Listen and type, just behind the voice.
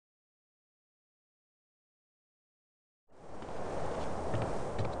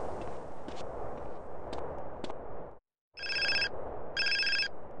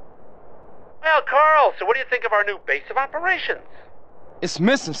So what do you think of our new base of operations? It's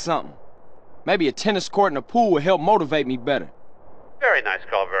missing something. Maybe a tennis court and a pool would help motivate me better. Very nice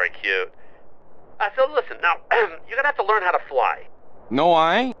call, very cute. So listen, now, you're gonna have to learn how to fly. No,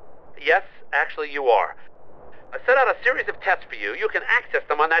 I ain't. Yes, actually you are. I set out a series of tests for you. You can access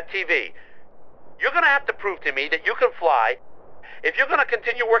them on that TV. You're gonna have to prove to me that you can fly if you're gonna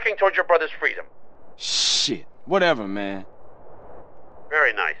continue working towards your brother's freedom. Shit. Whatever, man.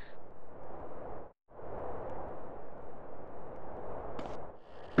 Very nice.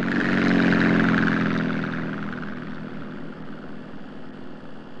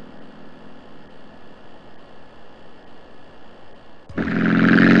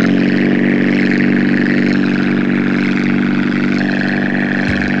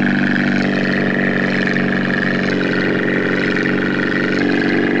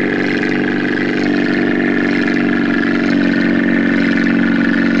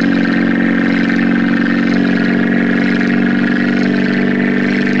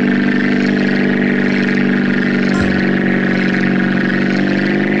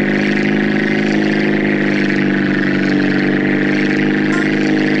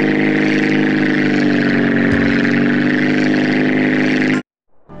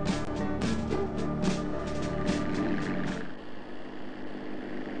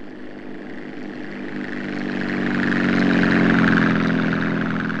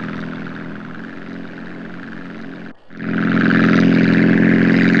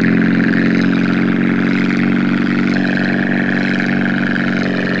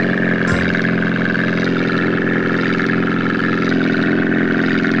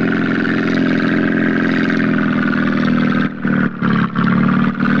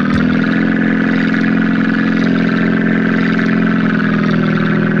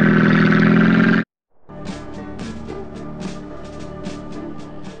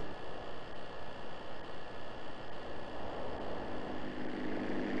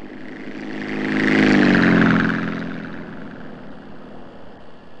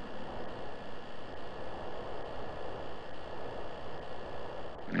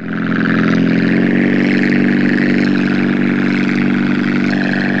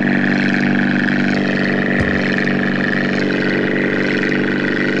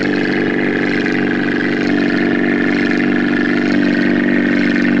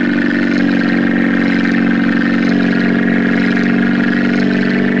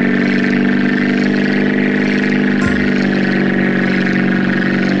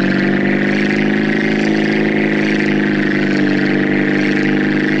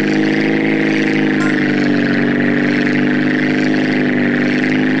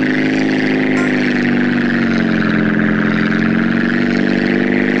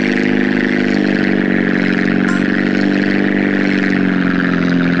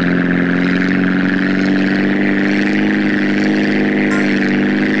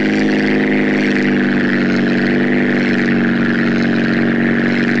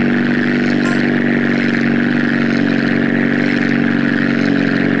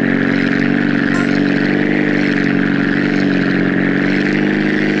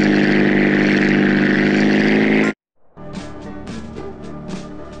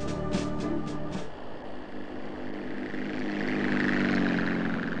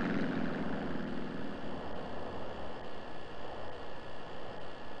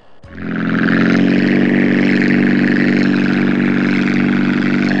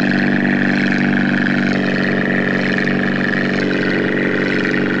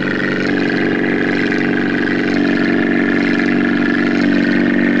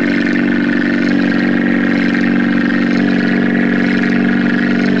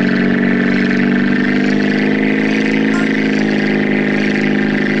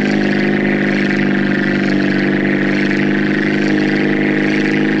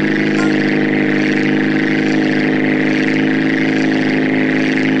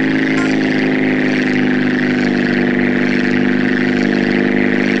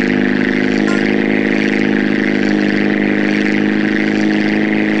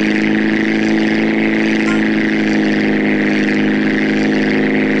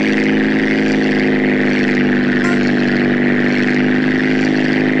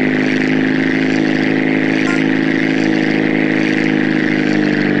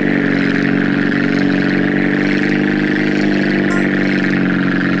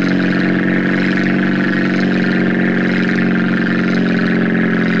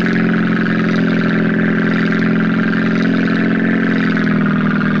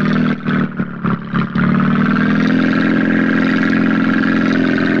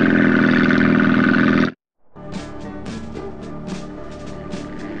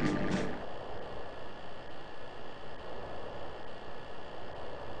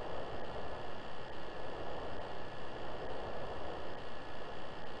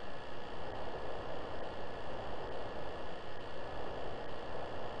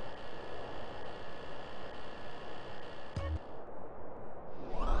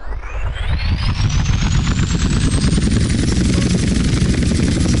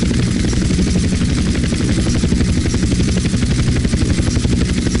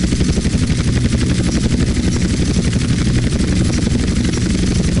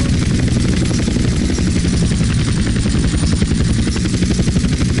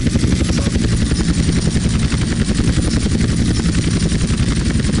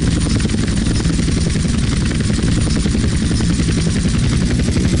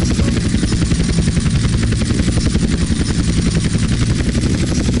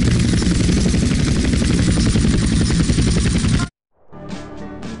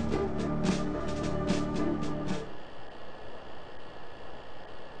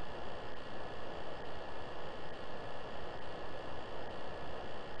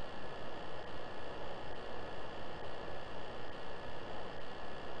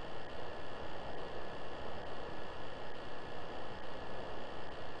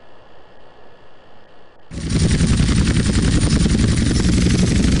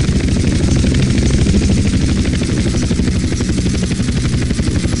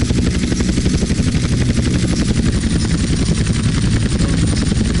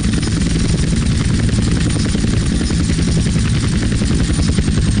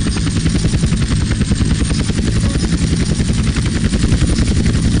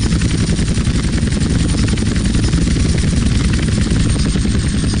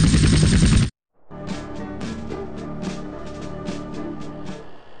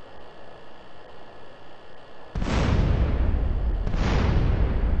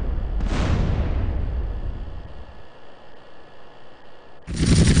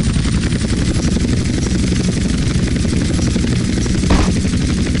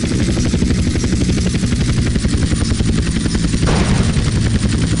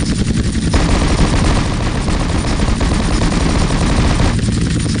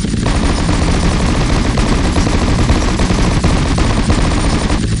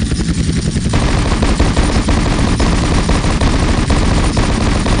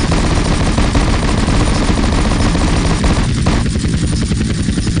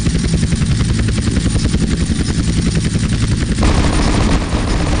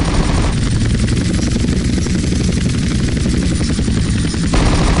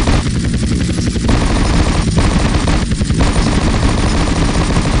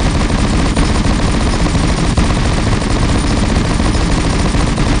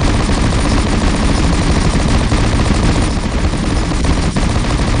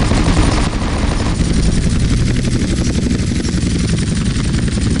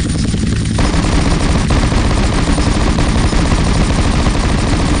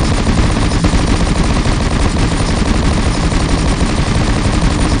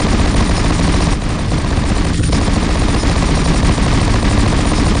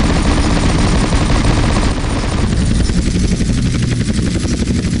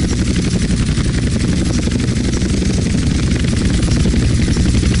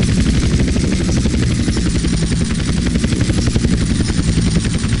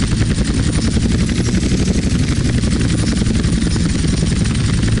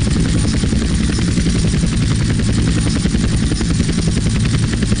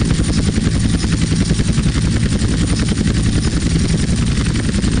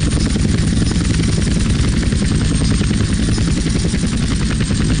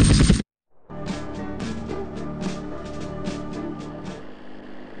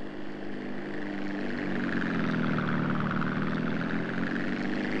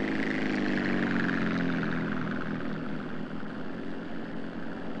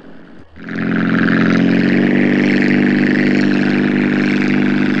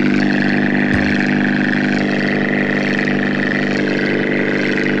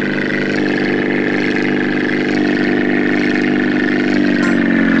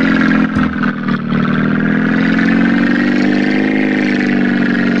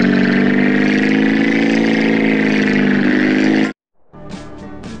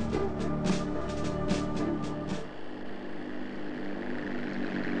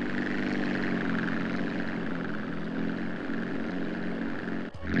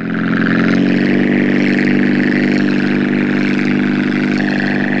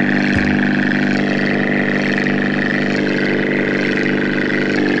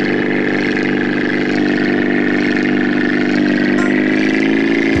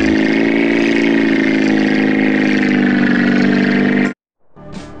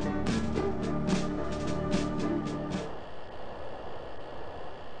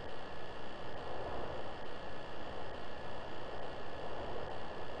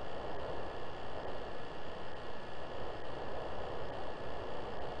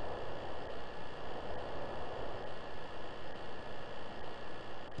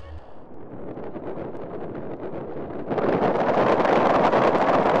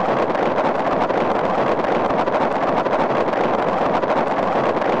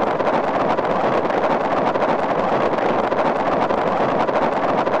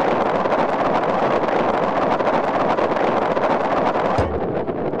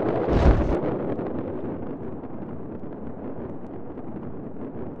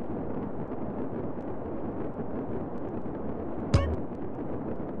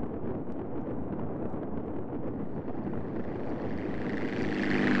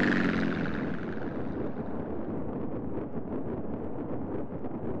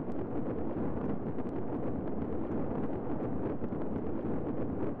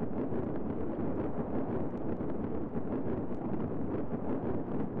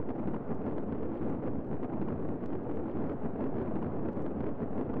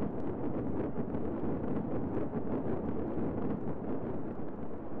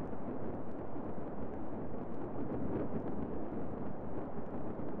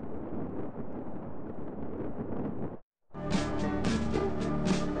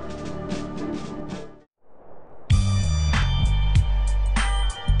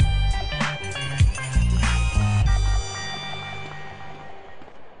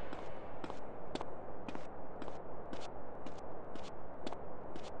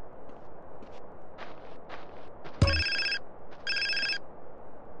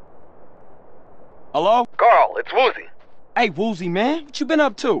 Hello? Carl, it's Woozy. Hey, Woozy, man. What you been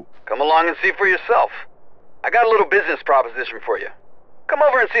up to? Come along and see for yourself. I got a little business proposition for you. Come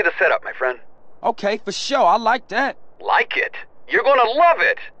over and see the setup, my friend. Okay, for sure. I like that. Like it? You're gonna love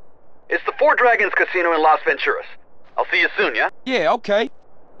it. It's the Four Dragons Casino in Las Venturas. I'll see you soon, yeah? Yeah, okay.